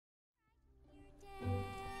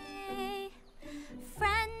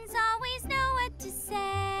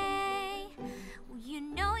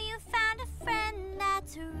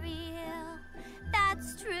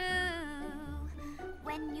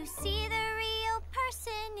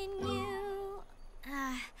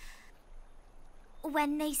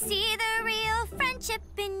When they see the real friendship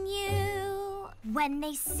in you. When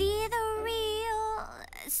they see the real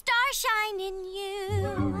starshine in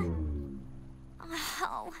you.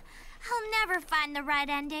 Oh, I'll never find the right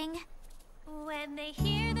ending. When they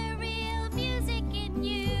hear the real music in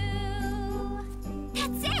you.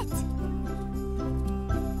 That's it!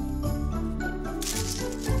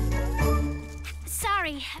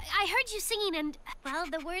 Sorry, I heard you singing and, well,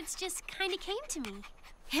 the words just kind of came to me.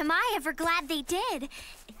 Am I ever glad they did?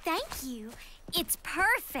 Thank you. It's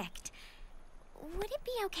perfect. Would it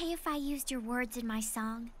be okay if I used your words in my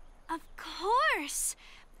song? Of course.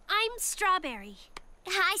 I'm Strawberry.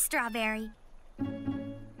 Hi, Strawberry.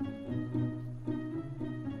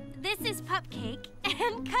 This is Pupcake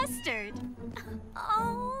and Custard.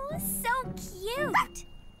 Oh, so cute.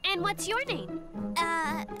 And what's your name?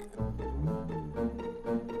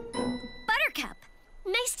 Buttercup.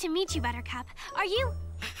 Nice to meet you, Buttercup. Are you...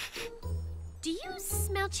 Do you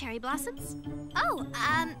smell cherry blossoms? Oh,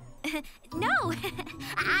 no.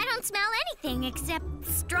 I don't smell anything except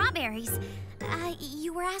strawberries.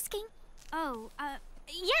 You were asking? Oh,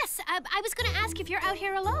 yes. I was gonna ask if you're out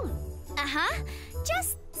here alone. Uh-huh.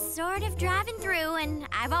 Just sort of driving through, and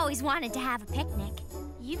I've always wanted to have a picnic.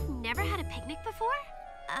 You've never had a picnic before?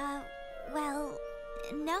 Well,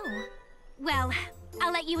 no. Well,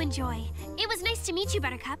 I'll let you enjoy. It was nice to meet you,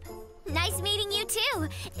 Buttercup. Nice meeting you, too.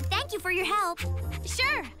 Thank you for your help.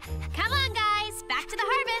 Sure. Come on, guys. Back to the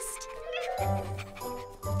harvest.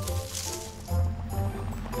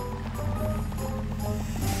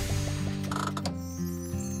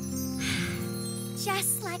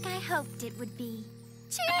 Just like I hoped it would be.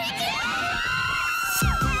 Cherry Jam!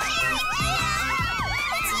 Cherry Jam!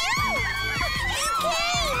 It's you! You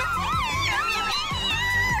came!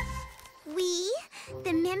 We,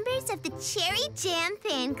 the members of the Cherry Jam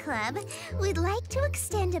Fan Club, would like to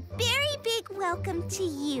extend a very big welcome to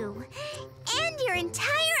you and your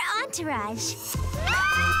entire entourage.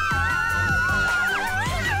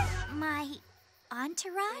 My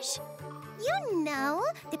entourage? You know,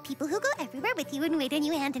 the people who go everywhere with you and wait on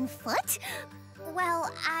you hand and foot. Well,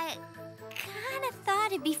 I kind of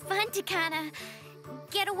thought it'd be fun to kind of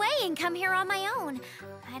get away and come here on my own.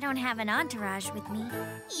 I don't have an entourage with me.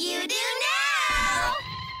 You do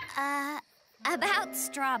now! About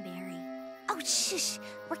Strawberry. Oh, shush.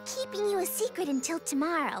 We're keeping you a secret until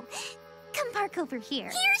tomorrow. Come park over here.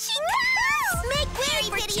 Here she comes! Make way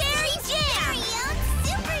for Cherry Jam! Very own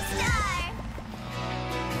superstar!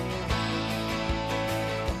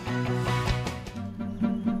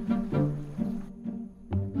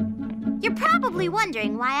 You're probably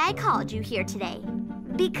wondering why I called you here today.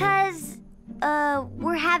 Because,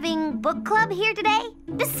 we're having book club here today?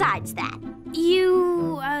 Besides that.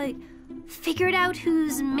 You, figured out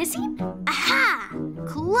who's missing? Aha!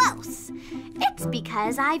 Close! It's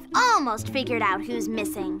because I've almost figured out who's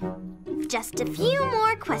missing. Just a few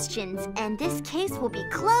more questions, and this case will be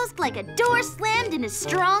closed like a door slammed in a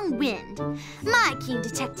strong wind. My keen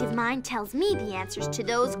detective mind tells me the answers to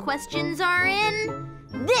those questions are in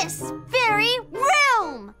this very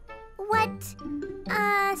room! What,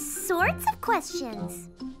 sorts of questions?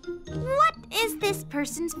 What is this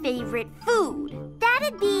person's favorite food?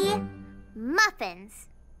 That'd be muffins.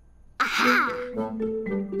 Aha!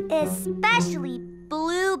 Especially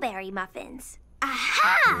blueberry muffins.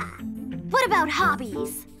 Aha! What about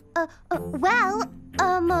hobbies?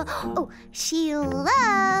 She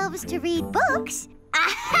loves to read books.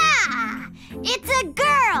 Aha! It's a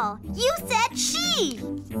girl! You said she!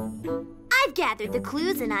 I've gathered the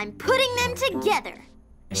clues and I'm putting them together.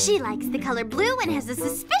 She likes the color blue and has a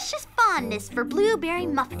suspicious fondness for blueberry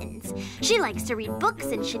muffins. She likes to read books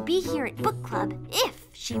and should be here at book club if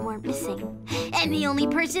she weren't missing. And the only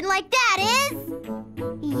person like that is...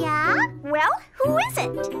 Yeah? Well, who is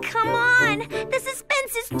it? Come on! The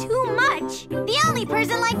suspense is too much. The only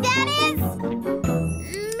person like that is...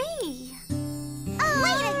 me.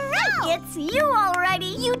 Way to go! It's you already.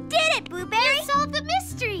 You did it, Blueberry. You solved the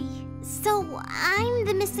mystery. So I'm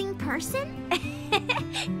the missing person?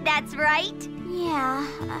 That's right. Yeah,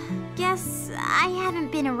 guess I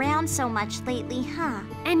haven't been around so much lately, huh?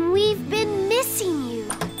 And we've been missing you.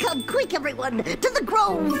 Come quick, everyone, to the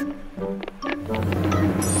grove!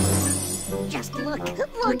 Just look,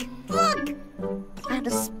 look, look! Try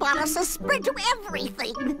to spot us a spread to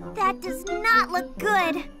everything. That does not look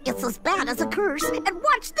good. It's as bad as a curse, and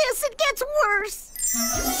watch this, it gets worse!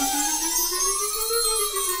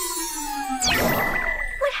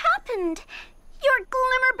 What happened? Your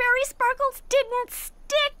Glimmerberry sparkles didn't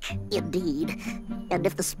stick. Indeed. And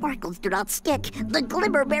if the sparkles do not stick, the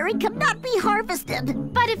glimmerberry cannot be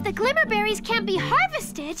harvested. But if the glimmerberries can't be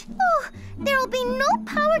harvested... Oh, there'll be no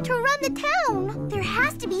power to run the town. There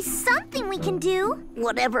has to be something we can do.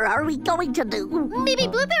 Whatever are we going to do? Maybe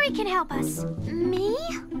Blueberry can help us. Me?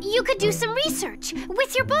 You could do some research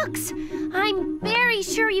with your books. I'm very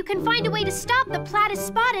sure you can find a way to stop the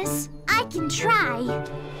platyspottus. I can try.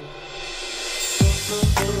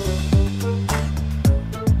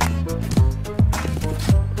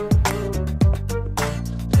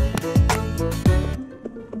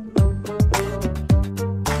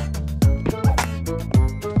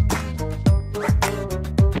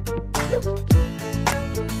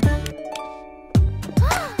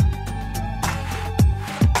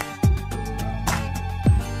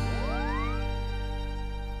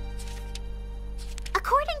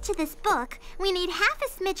 According to this book, we need half a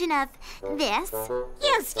smidgen of this.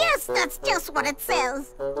 Yes, that's just what it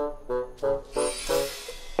says.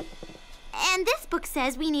 And this book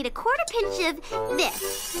says we need a quarter pinch of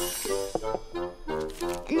this.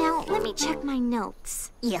 Now, let me check my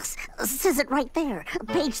notes. Yes, says it right there.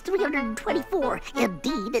 Page 324.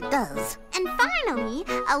 Indeed, it does. And finally,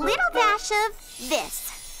 a little dash of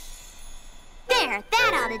this. There,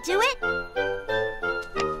 that ought to do it.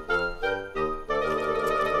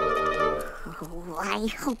 Oh, I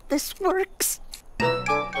hope this works.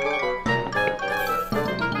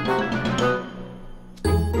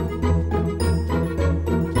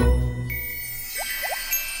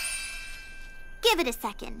 Give it a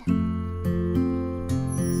second.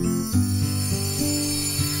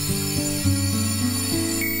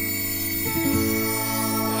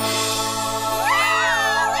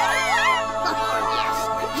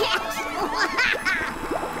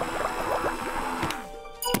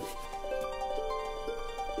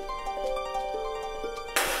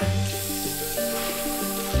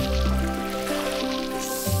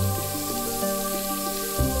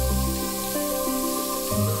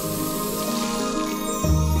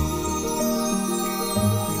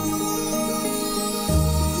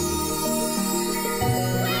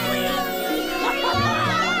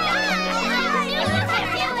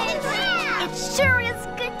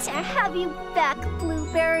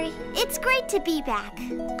 It's great to be back.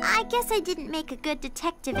 I guess I didn't make a good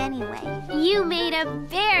detective anyway. You made a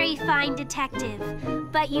very fine detective,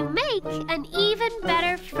 but you make an even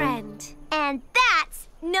better friend. And that's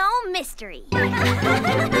no mystery.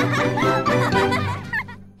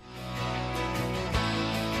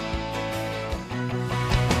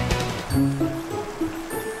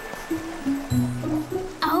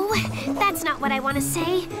 Oh, that's not what I want to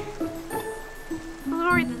say.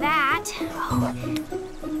 Or that. Oh.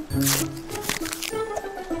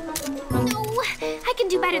 No, I can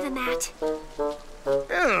do better than that.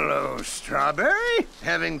 Hello, Strawberry.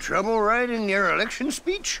 Having trouble writing your election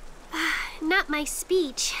speech? Not my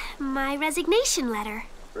speech, my resignation letter.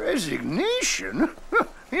 Resignation?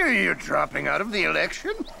 You're dropping out of the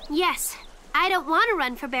election? Yes, I don't want to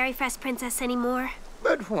run for Berry Fresh Princess anymore.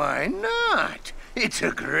 But why not? It's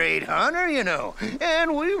a great honor, you know,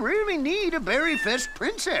 and we really need a Berry Fest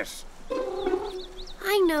princess.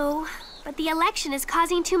 I know, but the election is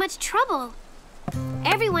causing too much trouble.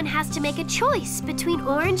 Everyone has to make a choice between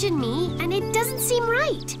Orange and me, and it doesn't seem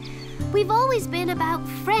right. We've always been about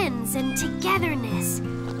friends and togetherness.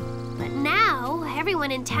 But now,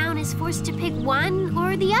 everyone in town is forced to pick one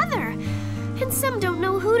or the other. And some don't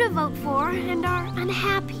know who to vote for and are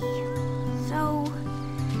unhappy.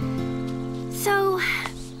 So,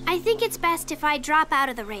 I think it's best if I drop out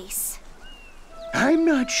of the race. I'm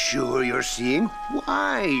not sure you're seeing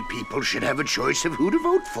why people should have a choice of who to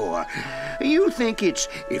vote for. You think it's,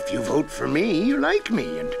 if you vote for me, you like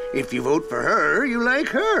me, and if you vote for her, you like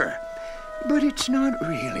her. But it's not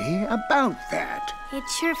really about that. It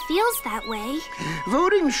sure feels that way.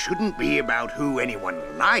 Voting shouldn't be about who anyone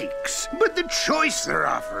likes, but the choice they're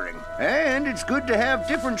offering. And it's good to have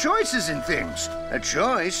different choices in things. A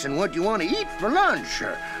choice in what you want to eat for lunch,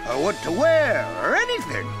 or what to wear, or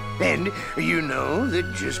anything. And you know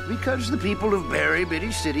that just because the people of Berry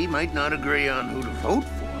Bitty City might not agree on who to vote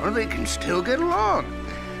for, they can still get along.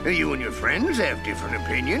 You and your friends have different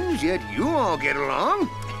opinions, yet you all get along.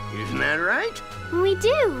 Isn't that right? We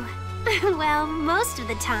do. Well, most of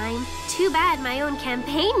the time. Too bad my own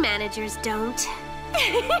campaign managers don't.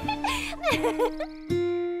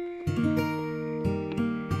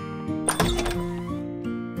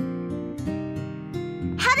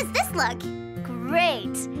 How does this look?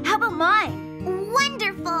 Great. How about mine?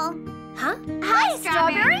 Wonderful. Huh? Hi,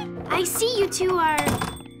 Strawberry. I see you two are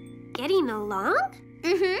getting along?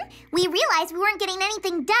 Mm-hmm. We realized we weren't getting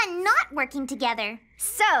anything done not working together.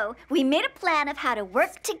 So, we made a plan of how to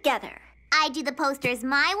work together. I do the posters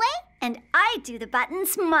my way, And I do the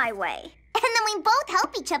buttons my way. and then we both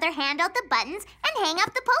help each other hand out the buttons and hang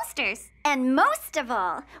up the posters. And most of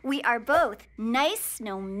all, we are both nice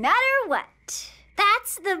no matter what.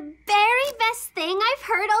 That's the very best thing I've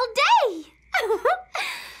heard all day.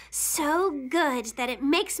 So good that it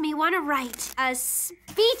makes me want to write a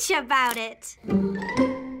speech about it.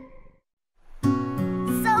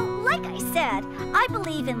 So, like I said, I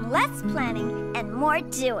believe in less planning and more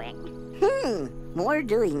doing. More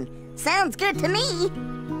doing. Sounds good to me.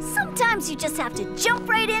 Sometimes you just have to jump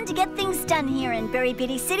right in to get things done here in Berry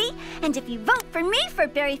Bitty City. And if you vote for me for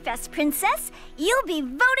Berry Fest Princess, you'll be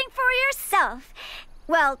voting for yourself.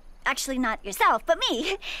 Well, actually not yourself, but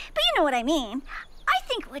me. But you know what I mean. I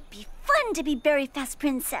think it would be fun to be Berry Fest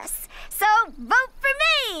Princess. So vote for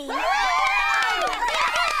me!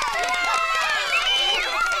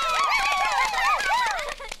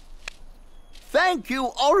 Thank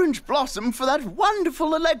you, Orange Blossom, for that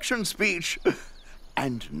wonderful election speech.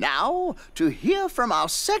 And now, to hear from our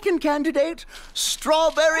second candidate,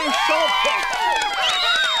 Strawberry Shortcake.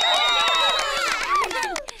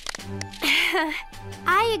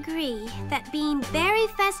 I agree that being Berry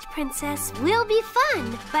Fest Princess will be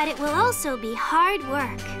fun, but it will also be hard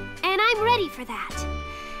work. And I'm ready for that.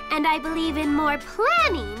 And I believe in more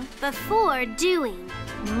planning before doing.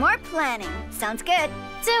 More planning. Sounds good.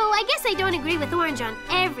 So I guess I don't agree with Orange on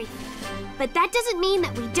everything. But that doesn't mean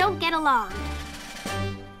that we don't get along.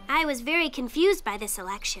 I was very confused by this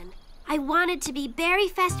election. I wanted to be Berry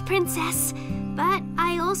Fest Princess, but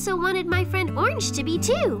I also wanted my friend Orange to be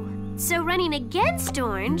too. So running against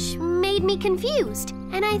Orange made me confused.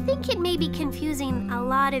 And I think it may be confusing a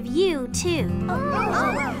lot of you too.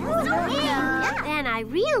 Then I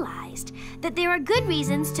realized that there are good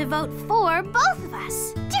reasons to vote for both of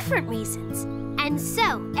us. Different reasons. And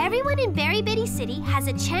so, everyone in Berry Bitty City has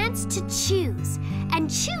a chance to choose. And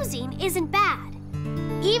choosing isn't bad.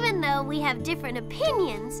 Even though we have different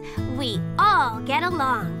opinions, we all get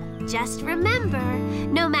along. Just remember,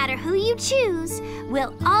 no matter who you choose,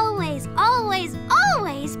 we'll always, always,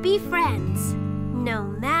 always be friends. No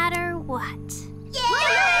matter what.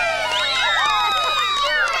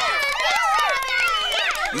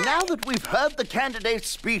 Now that we've heard the candidates'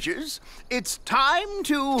 speeches, it's time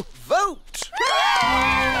to vote.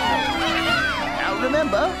 Now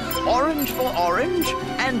remember, orange for orange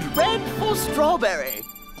and red for strawberry.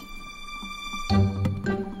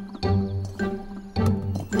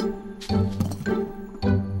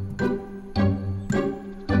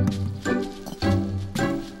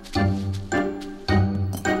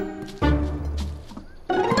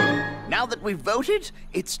 Now that we've voted,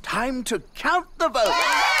 it's time to count the votes.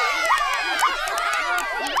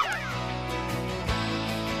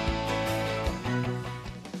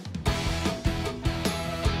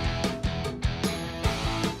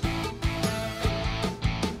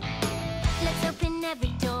 Let's open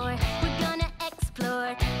every door. We're gonna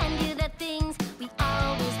explore and do the things we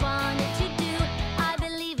always wanted to do. I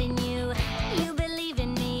believe in you. You believe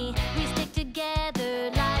in me. We stick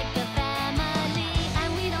together like a family,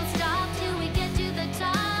 and we don't stop till we get to the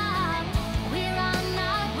top. We're on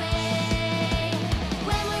our way.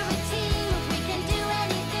 When we're a team, we can do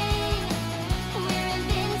anything. We're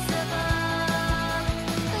invincible.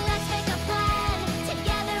 Let's make a plan.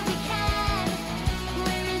 Together we can.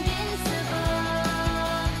 We're invincible.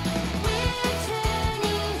 We're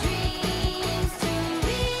turning dreams to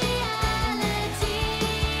reality.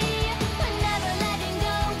 We're never letting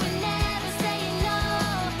go. We're never saying no.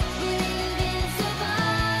 We're invincible.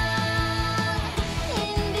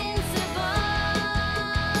 Invincible.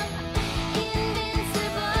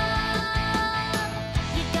 Invincible.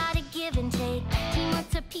 You gotta give and take.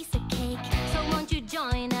 Teamwork's a piece of cake. So won't you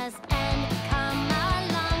join us and come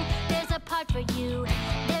along? There's a part for you.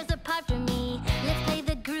 There's a part for me. Let's play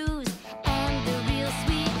the grooves and the real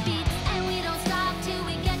sweet beats. And we don't stop till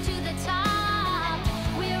we get to the top.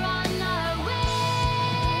 We're on our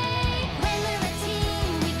way. When we're a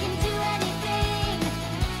team, we can do anything.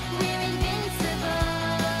 We're invincible.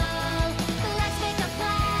 Let's make a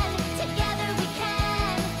plan. Together we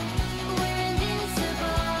can. We're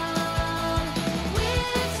invincible.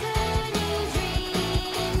 We're turning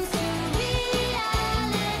dreams to reality.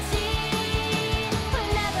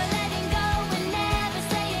 We're never letting go. We're never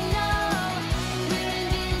saying no. We're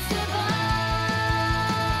invincible.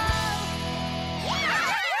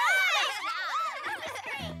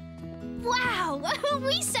 Wow,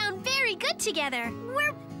 we sound very good together.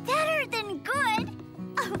 We're better than good.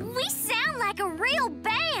 We sound like a real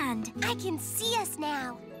band. I can see us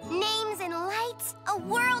now. Names and lights, a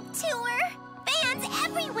world tour, fans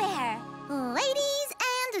everywhere. Ladies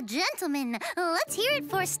and gentlemen, let's hear it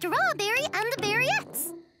for Strawberry and the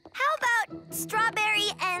Berryettes. How about Strawberry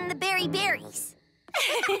and the Berry Berries?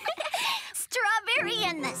 Strawberry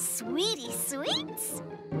and the Sweetie Sweets?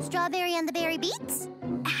 Strawberry and the Berry Beets?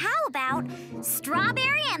 How about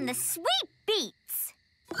Strawberry and the Sweet Beets?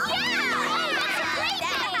 Yeah!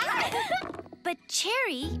 But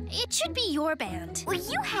Cherry, it should be your band. Well,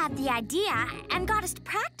 you had the idea and got us to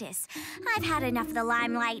practice. I've had enough of the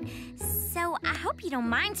limelight. So I hope you don't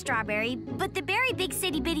mind, Strawberry, but the Berry Big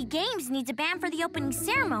City Bitty Games needs a band for the opening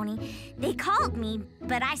ceremony. They called me,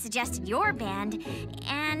 but I suggested your band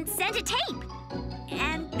and sent a tape.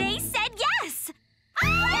 And they said yes!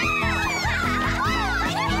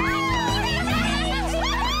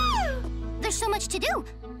 There's so much to do.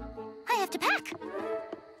 I have to pack.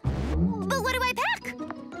 But what do I pack?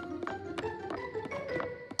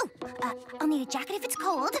 Oh, I'll need a jacket if it's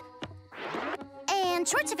cold. And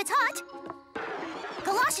shorts if it's hot.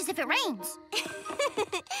 Galoshes if it rains.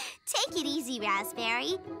 Take it easy, Raspberry.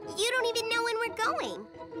 You don't even know when we're going.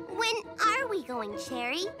 When are we going,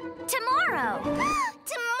 Cherry? Tomorrow!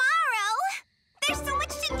 Tomorrow? There's so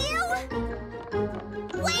much to do!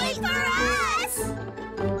 Wait for us!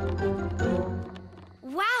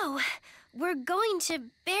 Wow, we're going to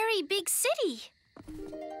Berry Big City.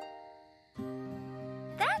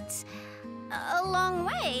 That's a long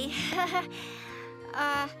way.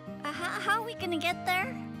 How are we gonna get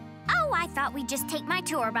there? Oh, I thought we'd just take my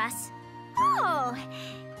tour bus. Oh.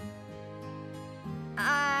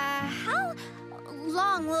 How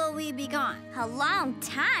long will we be gone? A long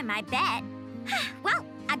time, I bet. Well,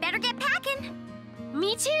 I better get packing.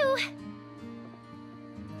 Me too.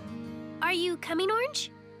 Are you coming,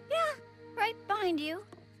 Orange? Yeah, right behind you.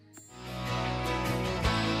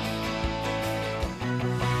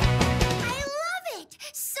 I love it!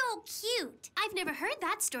 So cute. I've never heard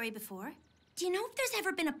that story before. Do you know if there's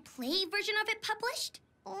ever been a play version of it published?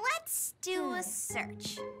 Let's do a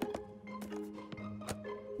search.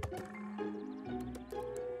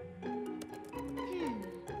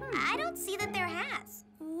 I don't see that there has.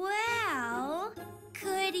 Well,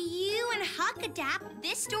 could you and Huck adapt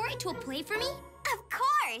this story to a play for me? Of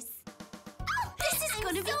course. Oh, this is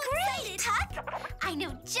going to be great! Huck, I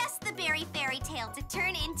know just the berry fairy tale to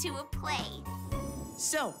turn into a play.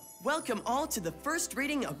 So, welcome all to the first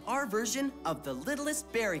reading of our version of The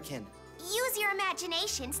Littlest Berrykin. Use your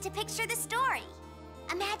imaginations to picture the story.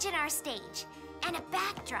 Imagine our stage and a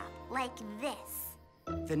backdrop like this.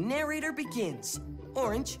 The narrator begins.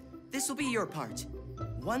 Orange, this will be your part.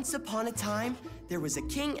 Once upon a time, there was a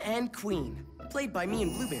king and queen, played by me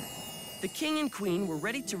and Blueberry. The king and queen were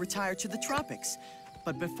ready to retire to the tropics,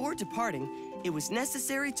 but before departing, it was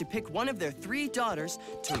necessary to pick one of their 3 daughters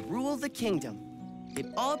to rule the kingdom. It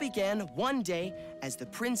all began one day as the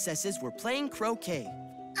princesses were playing croquet.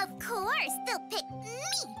 Of course, they'll pick me.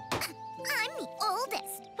 I'm the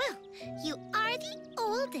oldest. Well, you are the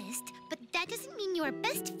oldest, but that doesn't mean you're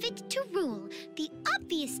best fit to rule. The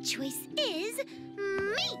obvious choice is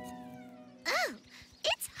me. Oh,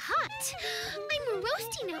 it's hot. I'm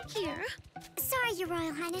roasting out here. Sorry, Your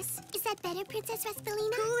Royal Highness. Is that better, Princess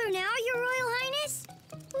Raspalina? Cooler now, Your Royal Highness?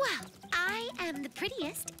 Well, I am the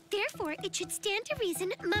prettiest. Therefore, it should stand to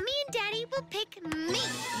reason Mummy and Daddy will pick me.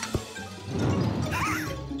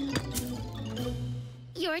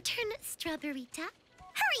 Your turn, Strawberryta.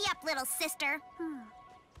 Hurry up, little sister.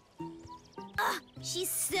 Ugh, she's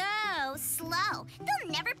so slow.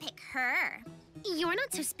 They'll never pick her. You're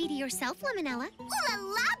not so speedy yourself, Lemonella. Ooh la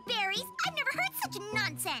la, berries! I've never heard such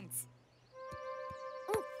nonsense.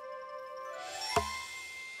 Ooh.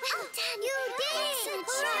 Well done. You did it!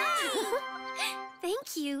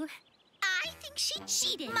 Thank you. I think she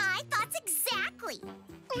cheated. My thoughts exactly.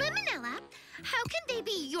 Lemonella, how can they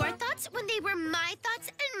be your thoughts when they were my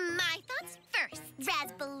thoughts and my thoughts first?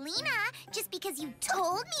 Raspalina, just because you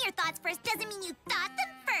told me your thoughts first doesn't mean you thought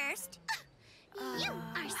them first. You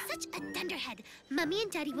are such a dunderhead. Mummy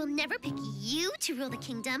and Daddy will never pick you to rule the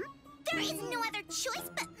kingdom. There is no other choice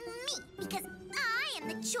but me, because I am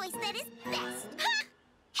the choice that is best.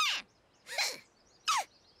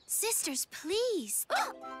 Sisters, please.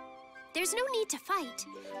 There's no need to fight.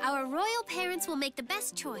 Our royal parents will make the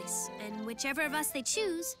best choice, and whichever of us they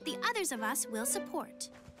choose, the others of us will support.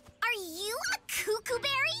 Are you a cuckoo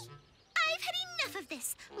berry? I've had enough of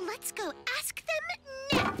this. Let's go ask them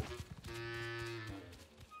now.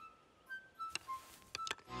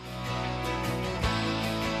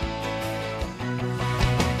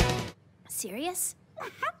 Serious?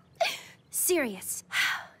 Serious.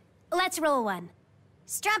 Let's roll one.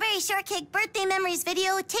 Strawberry Shortcake birthday memories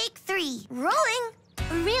video, take 3. Rolling.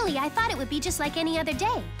 Really, I thought it would be just like any other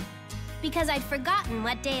day, because I'd forgotten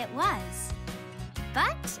what day it was.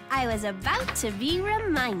 But I was about to be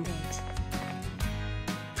reminded.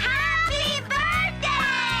 Happy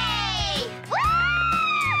birthday!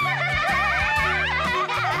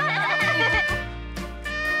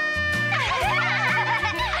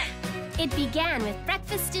 It began with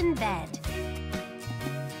breakfast in bed.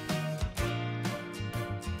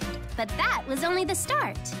 But that was only the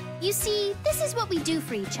start. You see, this is what we do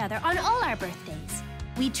for each other on all our birthdays.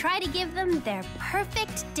 We try to give them their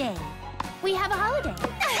perfect day. We have a holiday.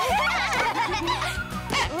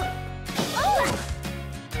 Oh!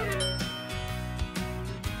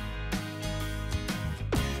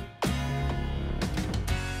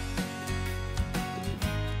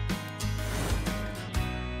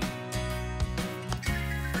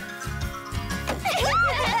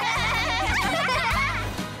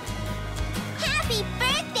 Happy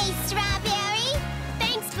birthday, Strawberry!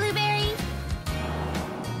 Thanks, Blueberry.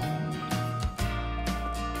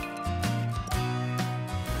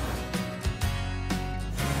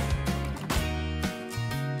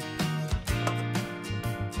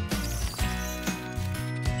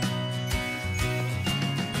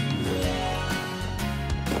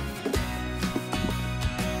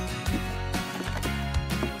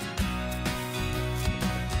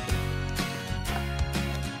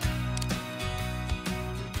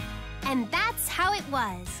 And that's how it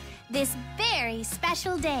was, this very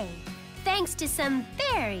special day, thanks to some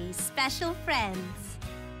very special friends.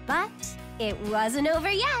 But it wasn't over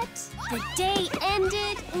yet. The day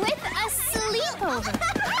ended with a sleepover.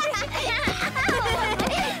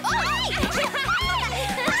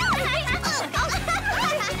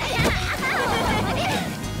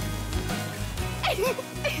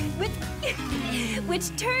 Which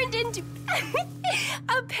turned into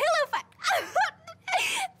a pillow fight.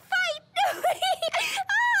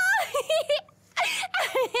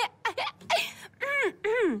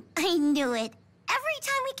 I knew it. Every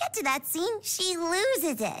time we get to that scene, she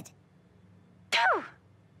loses it. Then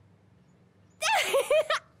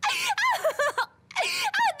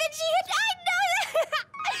she hit.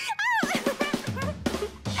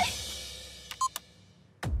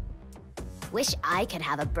 Wish I could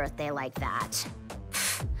have a birthday like that.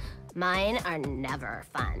 Mine are never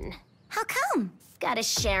fun. How come? Gotta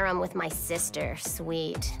share them with my sister,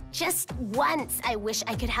 sweet. Just once I wish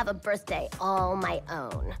I could have a birthday all my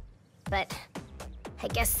own. But I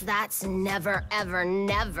guess that's never, ever,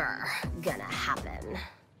 never gonna happen.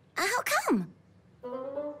 How come?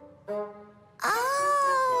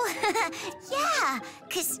 Oh, yeah,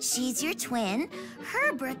 'cause she's your twin.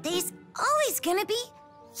 Her birthday's always gonna be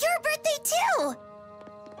your birthday, too.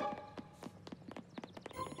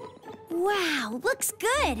 Wow, looks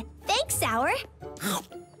good. Thanks, Sour.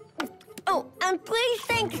 Oh, and please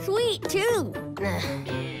thank Sweet, too.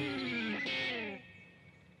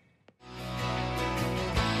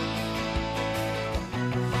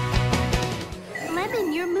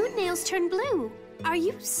 Lemon, your mood nails turned blue. Are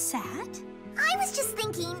you sad? I was just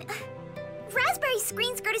thinking, Raspberry's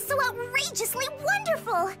screen skirt is so outrageously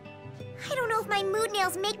wonderful. I don't know if my mood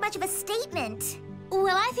nails make much of a statement.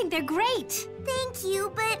 Well, I think they're great. Thank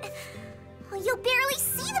you, but you'll barely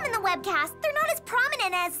see them in the webcast. They're not as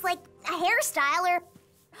prominent as, like, a hairstyle or...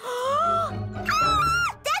 Ah!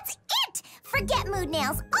 That's it! Forget mood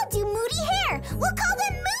nails. I'll do moody hair. We'll call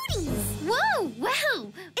them Moodies. Whoa,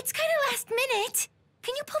 wow. It's kind of last minute.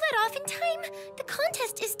 Can you pull that off in time? The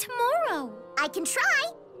contest is tomorrow. I can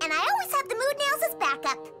try, and I always have the mood nails as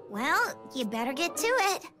backup. Well, you better get to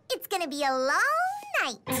it. It's gonna be a long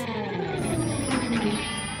night.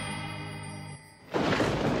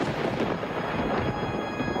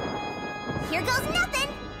 Here goes nothing.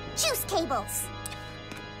 Juice cables.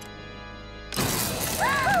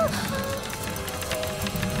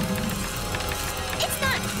 It's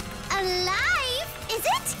not alive, is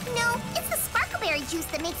it? No, it's the sparkleberry juice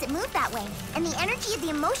that makes it move that way, and the energy of the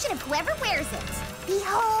emotion of whoever wears it.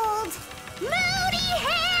 Behold, moody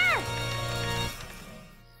hair!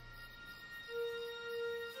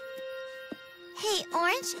 Hey,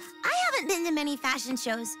 Orange, I haven't been to many fashion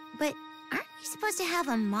shows, but aren't we supposed to have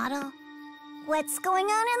a model? What's going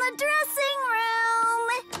on in the dressing room?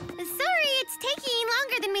 Sorry, it's taking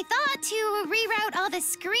longer than we thought to reroute all the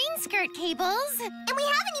screen skirt cables. And we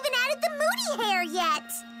haven't even added the moody hair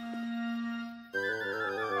yet.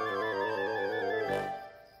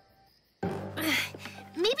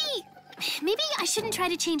 Maybe I shouldn't try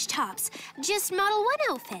to change tops. Just model one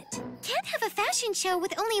outfit. Can't have a fashion show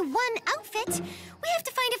with only one outfit. We have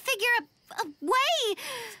to find a figure Wait!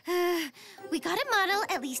 We gotta model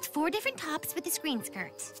at least 4 different tops with the screen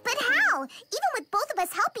skirts. But how? Even with both of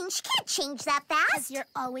us helping, she can't change that fast. 'Cause you're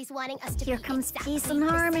always wanting us to Here be comes exactly peace and the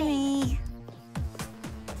harmony.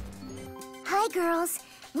 Hi, girls.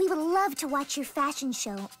 We would love to watch your fashion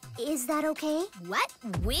show. Is that okay? same. What?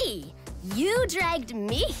 We? You dragged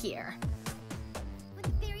me here.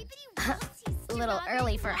 A little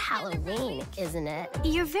early for Halloween, isn't it?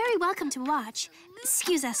 You're very welcome to watch.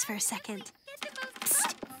 Excuse us for a second.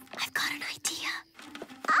 Psst, I've got an idea.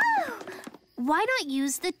 Oh! Why not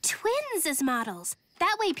use the twins as models?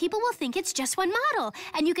 That way people will think it's just one model,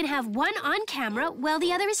 and you can have one on camera while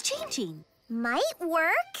the other is changing. Might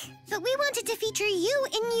work. But we wanted to feature you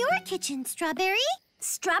in your kitchen, Strawberry.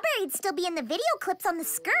 Strawberry'd still be in the video clips on the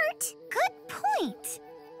skirt. Good point.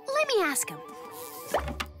 Let me ask him.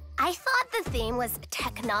 I thought the theme was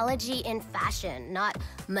technology in fashion, not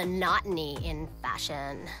monotony in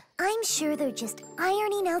fashion. I'm sure they're just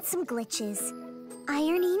ironing out some glitches.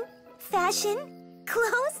 Ironing? Fashion?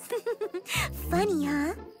 Clothes? Funny,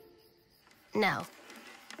 huh? No.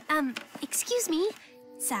 Excuse me,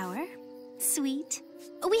 Sour, Sweet.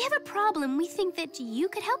 We have a problem we think that you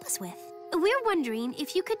could help us with. We're wondering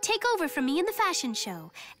if you could take over from me in the fashion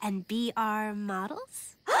show and be our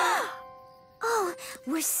models? Oh,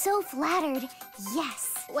 we're so flattered.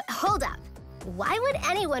 Yes. Wait, hold up. Why would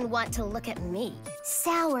anyone want to look at me?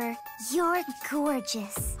 Sour, you're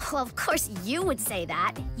gorgeous. Well, of course you would say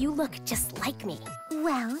that. You look just like me.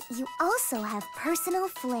 Well, you also have personal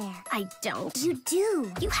flair. I don't. You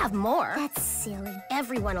do. You have more. That's silly.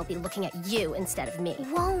 Everyone will be looking at you instead of me.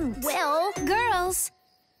 Won't. Will. Girls,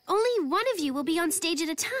 only one of you will be on stage at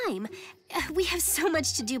a time. We have so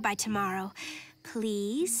much to do by tomorrow.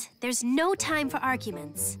 Please, there's no time for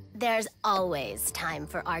arguments. There's always time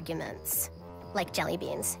for arguments. Like jelly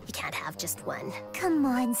beans, you can't have just one. Come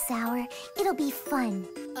on, Sour. It'll be fun.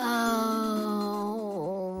 Oh.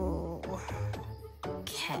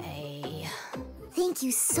 Okay. Thank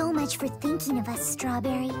you so much for thinking of us,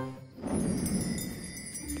 Strawberry.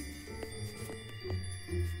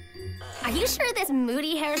 Are you sure this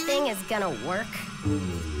moody hair thing is gonna work?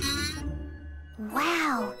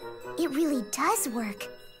 Wow, it really does work.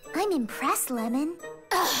 I'm impressed, Lemon.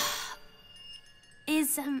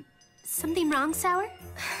 Is, something wrong, Sour?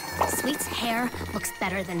 Sweet's hair looks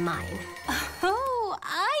better than mine. Oh,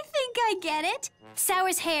 I think I get it.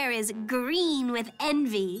 Sour's hair is green with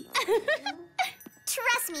envy.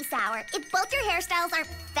 Trust me, Sour. If both your hairstyles aren't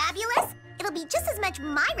fabulous, it'll be just as much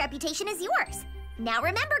my reputation as yours. Now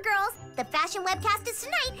remember, girls, the fashion webcast is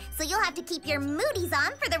tonight, so you'll have to keep your moodies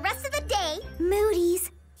on for the rest of the day.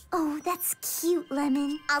 Moodies? Oh, that's cute,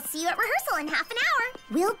 Lemon. I'll see you at rehearsal in half an hour.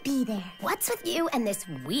 We'll be there. What's with you and this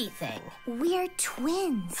we thing? We're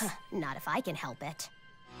twins. Not if I can help it.